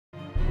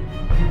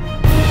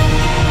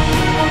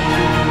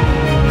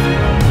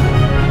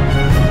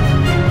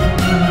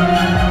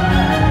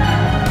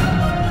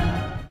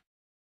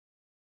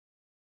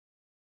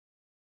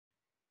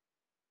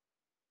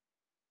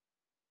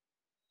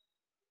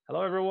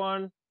Hello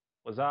everyone,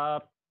 what's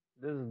up?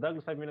 This is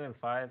Douglas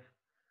 505.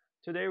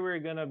 Today we're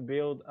gonna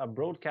build a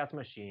broadcast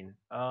machine.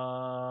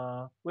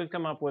 We've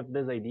come up with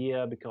this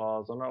idea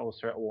because on our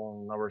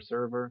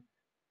server,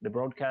 the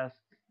broadcast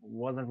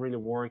wasn't really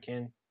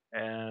working,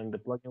 and the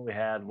plugin we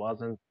had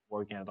wasn't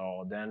working at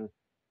all. Then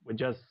we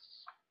just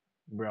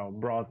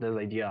brought this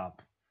idea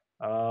up.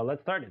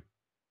 Let's start it.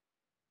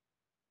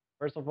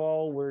 First of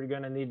all, we're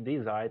gonna need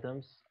these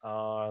items.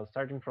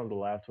 Starting from the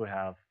left, we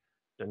have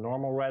the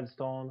normal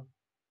redstone.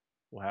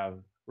 We have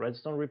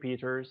redstone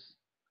repeaters,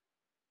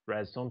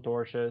 redstone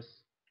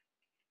torches.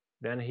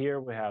 Then here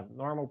we have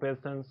normal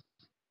pistons,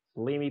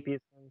 slimy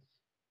pistons.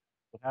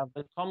 We have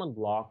the common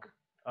block.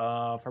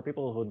 For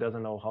people who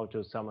doesn't know how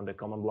to summon the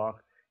common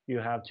block, you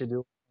have to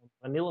do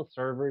vanilla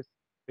servers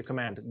the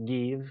command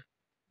give,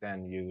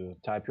 then you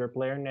type your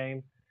player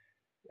name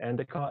and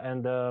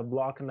the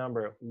block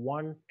number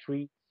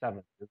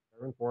 137. It's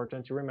very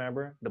important to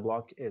remember. The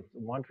block is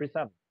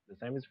 137. The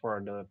same is for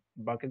the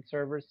bucket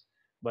servers,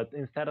 but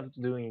instead of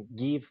doing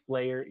give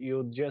player,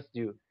 you just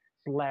do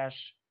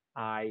slash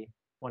I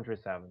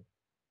 137.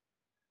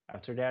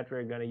 After that,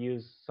 we're going to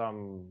use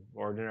some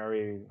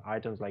ordinary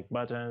items like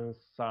buttons,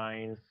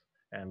 signs,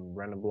 and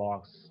random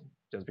blocks,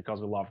 just because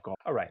we love code.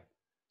 All right.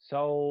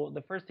 So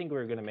the first thing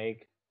we're going to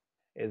make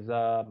is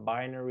a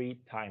binary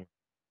timer.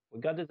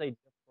 We got this idea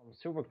from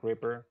Silver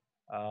Creeper.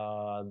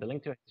 The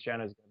link to his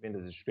channel is going to be in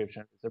the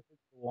description. It's a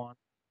pretty cool one.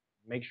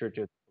 Make sure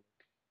to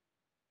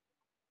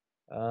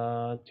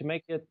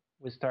make it,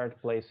 we start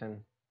placing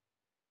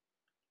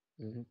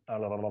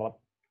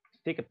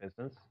sticky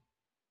pistons.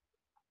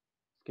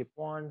 Skip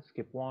one,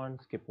 skip one,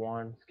 skip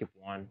one, skip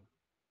one.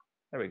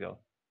 There we go.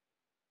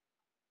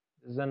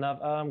 This is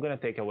enough. I'm going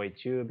to take away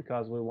two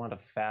because we want a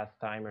fast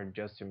timer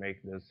just to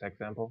make this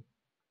example.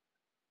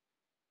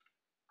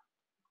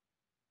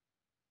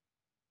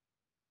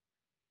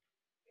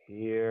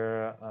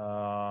 Here,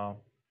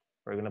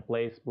 we're going to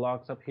place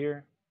blocks up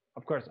here.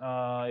 Of course,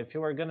 if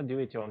you are going to do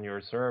it on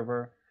your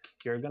server,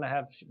 you're going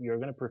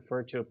to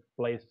prefer to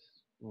place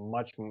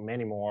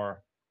many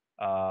more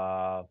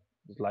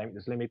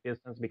slimy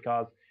pistons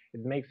because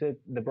it makes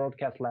the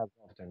broadcast less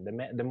often.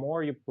 The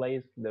more you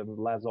place, the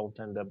less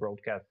often the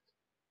broadcast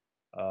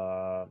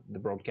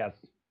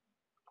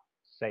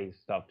says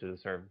stuff to the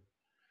server.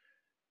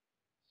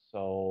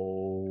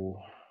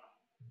 So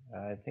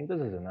I think this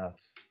is enough.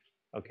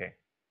 Okay.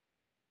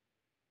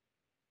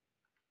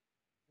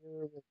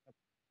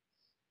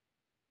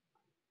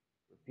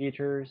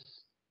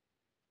 Repeaters,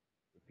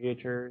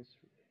 repeaters,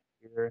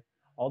 here.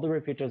 All the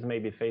repeaters may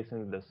be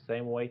facing the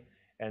same way,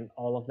 and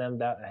all of them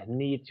that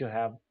need to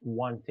have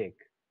one tick.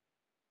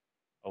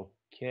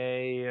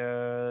 Okay,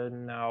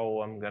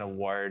 now I'm gonna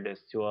wire this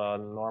to a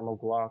normal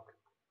clock.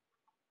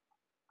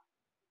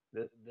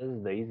 This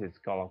is the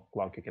easiest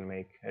clock you can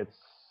make. It's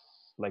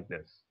like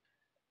this.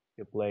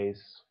 You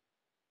place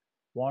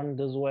one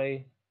this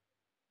way.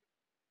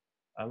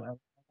 I'm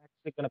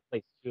actually gonna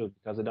place two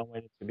because I don't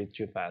want it to be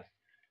too fast.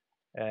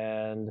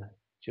 And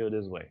two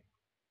this way.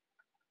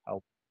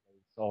 I'll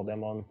place all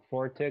them on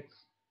four ticks.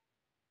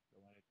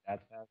 Don't want it that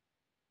fast.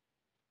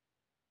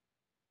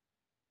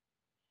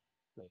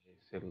 Place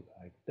it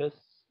like this.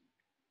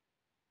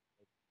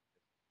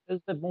 This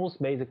is the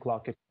most basic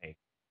clock you can make.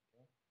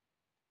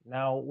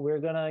 Now we're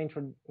gonna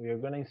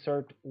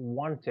insert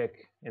one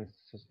tick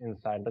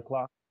inside the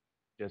clock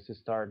just to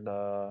start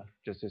the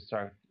just to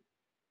start.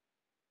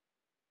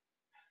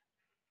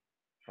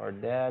 For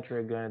that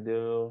we're gonna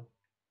do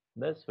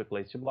this. We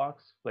place two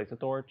blocks, place a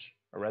torch,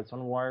 a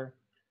redstone wire,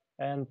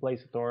 and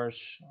place a torch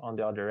on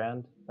the other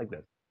end like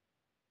this.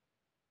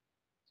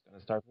 It's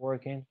gonna start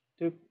working.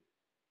 Doop,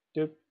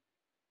 doop,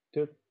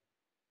 doop.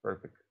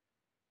 Perfect.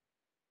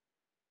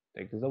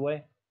 Take this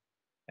away.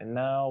 And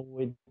now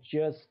we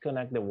just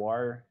connect the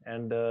wire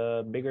and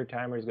the bigger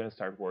timer is gonna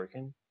start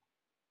working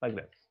like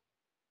this.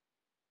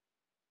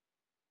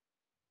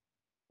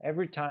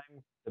 Every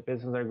time the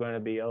pistons are going to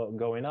be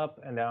going up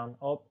and down,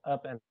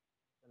 up and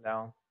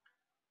down.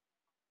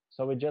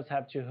 So we just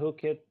have to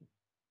hook it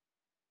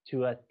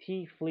to a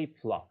T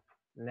flip-flop.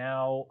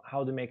 Now,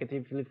 how to make a T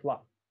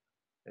flip-flop?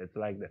 It's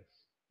like this.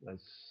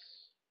 Let's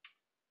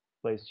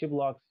place two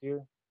blocks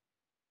here,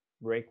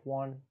 break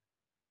one,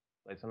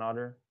 place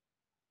another,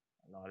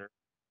 another,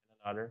 and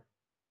another.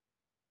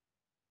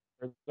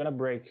 We're going to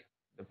break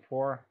the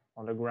four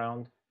on the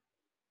ground,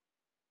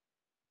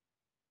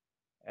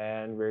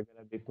 and we're going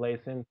to be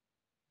placing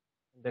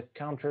the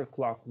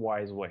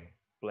counterclockwise way.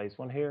 Place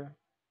one here,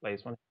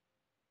 place one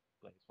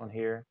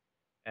here,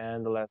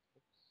 and the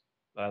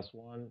last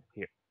one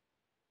here.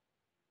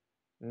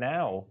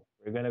 Now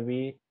we're going to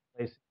be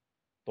placing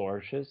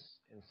torches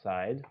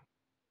inside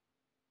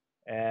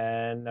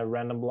and a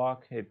random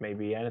block. It may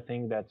be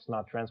anything that's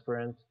not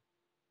transparent,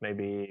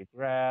 maybe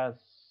grass,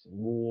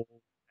 wool,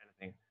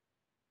 anything.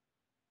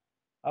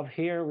 Up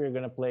here we're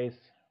going to place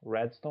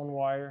redstone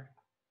wire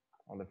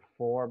on the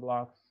four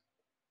blocks,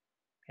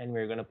 and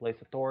we're going to place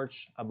a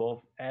torch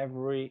above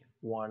every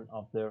one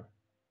of the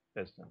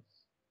pistons.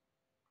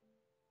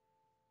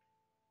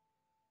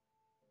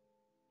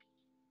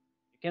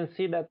 you can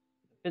see that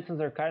the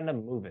pistons are kind of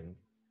moving.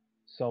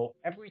 So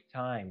every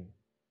time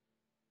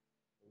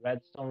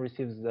redstone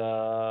receives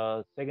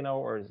the signal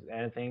or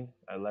anything,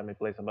 let me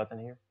place a button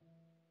here,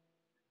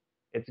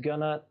 it's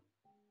gonna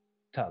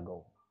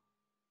toggle.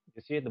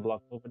 You see the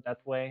block move it that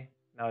way.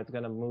 Now it's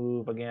gonna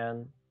move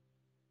again,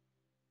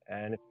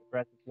 and if you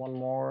press it one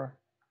more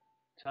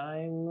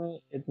time,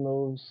 it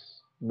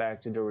moves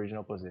back to the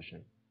original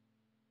position.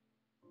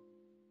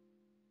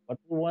 What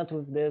we want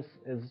with this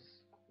is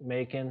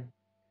making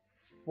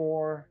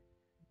four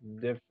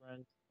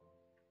different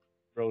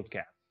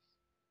broadcasts.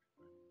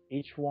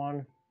 Each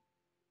one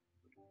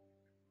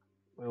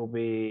will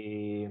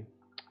be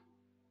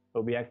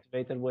will be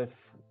activated with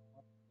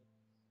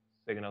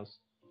signals.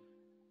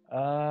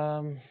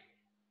 Um,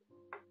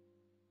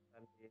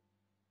 let me,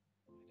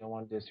 I don't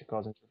want this to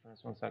cause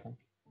interference. 1 second.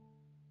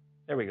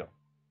 There we go.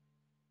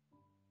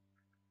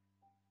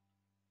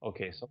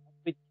 Okay, so what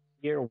we did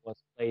here was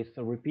place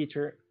a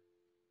repeater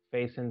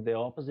facing the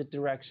opposite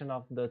direction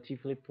of the T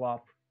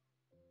flip-flop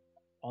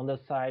on the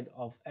side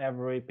of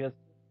every piston.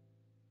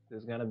 This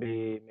is going to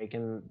be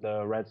making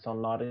the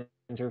redstone not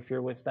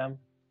interfere with them.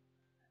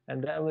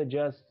 And then we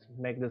just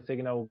make the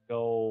signal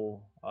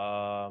go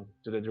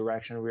to the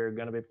direction we're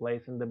going to be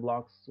placing the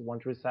blocks 1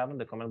 through 7,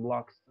 the command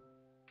blocks.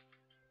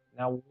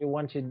 Now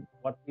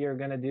what we are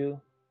going to do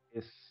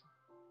is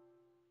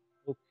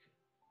hook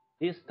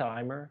this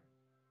timer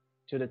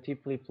to the T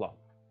flip-flop.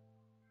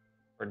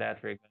 For that,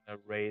 we're going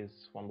to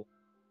raise one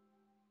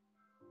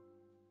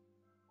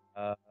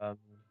block um,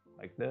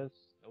 like this.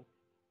 Nope,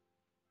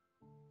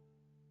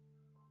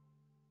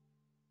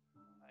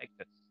 like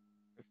this.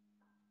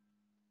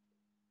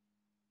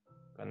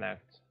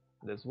 Connect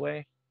this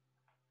way.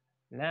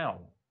 Now,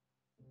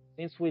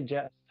 since we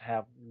just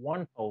have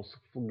one pulse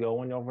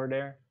going over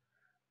there,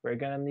 we're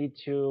gonna need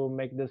to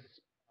make this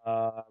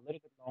a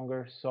little bit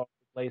longer, so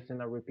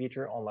placing a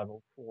repeater on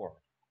level 4.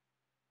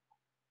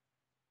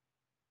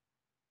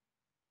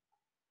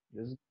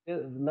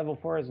 Level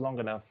 4 is long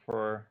enough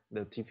for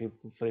the TP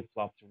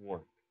flip-flop to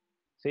work.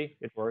 See,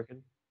 it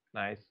working.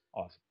 Nice,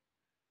 awesome.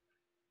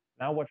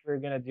 Now what we're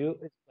gonna do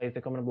is place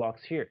the command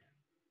blocks here.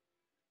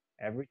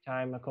 Every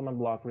time a command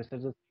block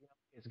receives a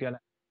signal,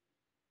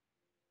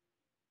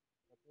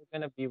 it's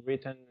gonna be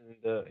written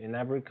in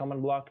every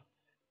command block.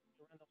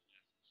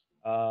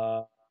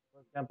 Uh,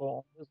 for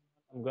example, on this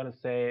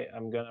one,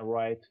 I'm gonna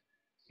write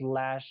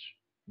slash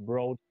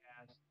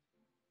broadcast.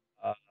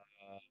 Uh,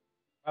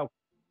 well,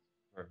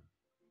 the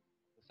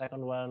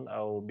second one, I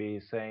will be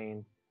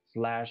saying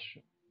slash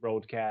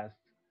broadcast.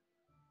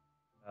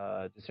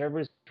 The server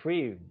is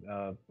free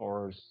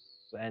or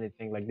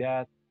anything like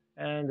that,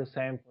 and the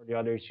same for the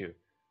other two.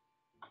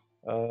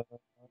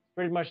 It's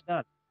pretty much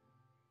done.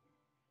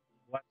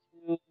 What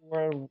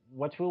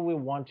what will we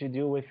want to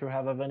do if you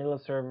have a vanilla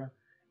server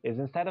is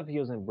instead of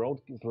using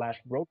slash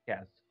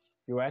broadcast,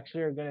 you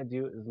actually are gonna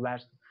do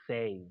slash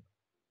save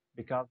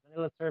because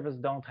vanilla servers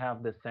don't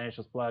have the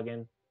essentials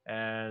plugin,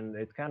 and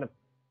it's kind of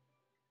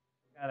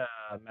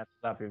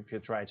messes up if you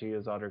try to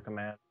use other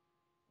commands.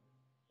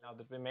 Now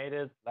that we made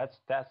it, let's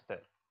test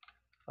it.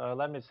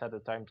 Let me set the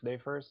time today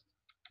first.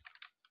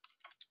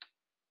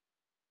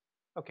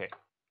 Okay.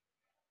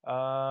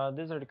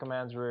 These are the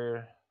commands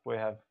we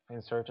have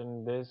inserted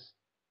in this,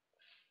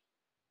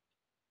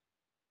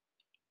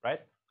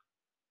 right?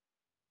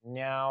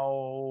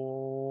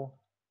 Now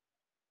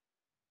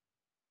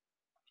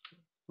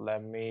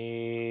let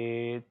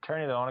me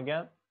turn it on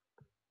again.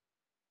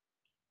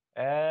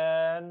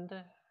 And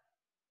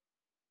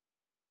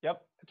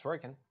yep, it's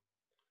working.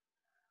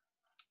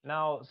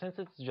 Now, since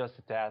it's just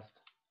a test,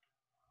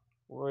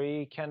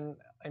 we can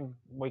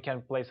we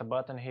can place a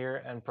button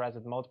here and press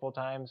it multiple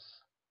times.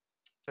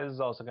 This is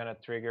also going to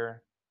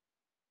trigger.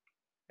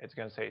 It's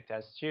going to say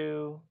test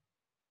 2,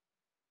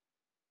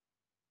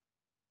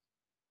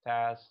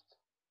 test,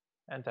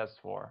 and test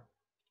 4.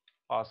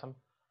 Awesome.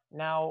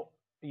 Now,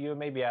 you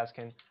may be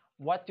asking,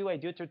 what do I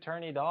do to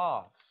turn it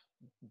off?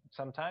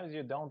 Sometimes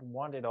you don't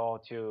want it all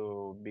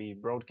to be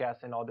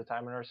broadcasting all the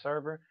time on our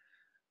server.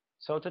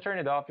 So to turn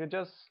it off, you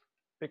just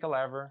pick a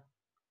lever,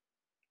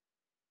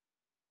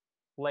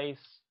 place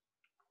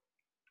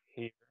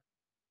here,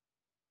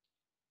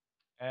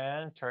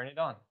 and turn it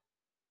on.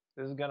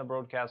 This is going to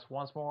broadcast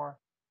once more,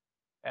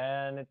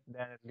 and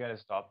then it's going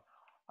to stop.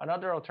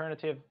 Another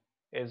alternative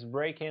is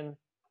breaking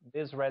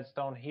this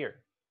redstone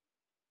here.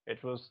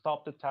 It will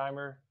stop the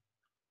timer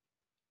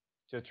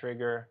to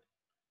trigger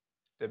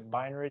the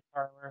binary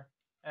timer,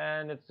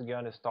 and it's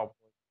going to stop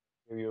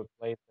when you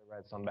place the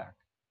redstone back.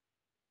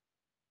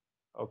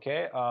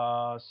 Okay,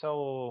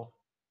 so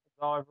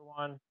that's all,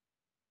 everyone.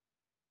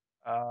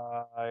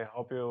 I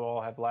hope you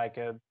all have liked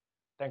it.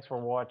 Thanks for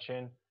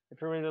watching.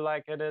 If you really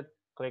liked it,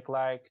 click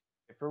like.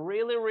 If you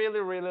really, really,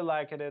 really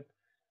liked it,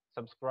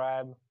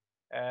 subscribe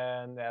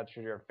and add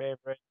to your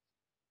favorite.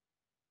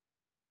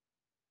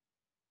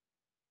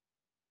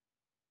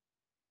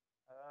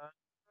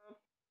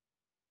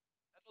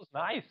 That was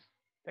nice.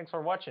 Thanks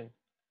for watching.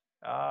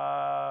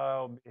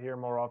 I'll be here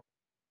more often.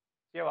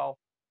 See you all.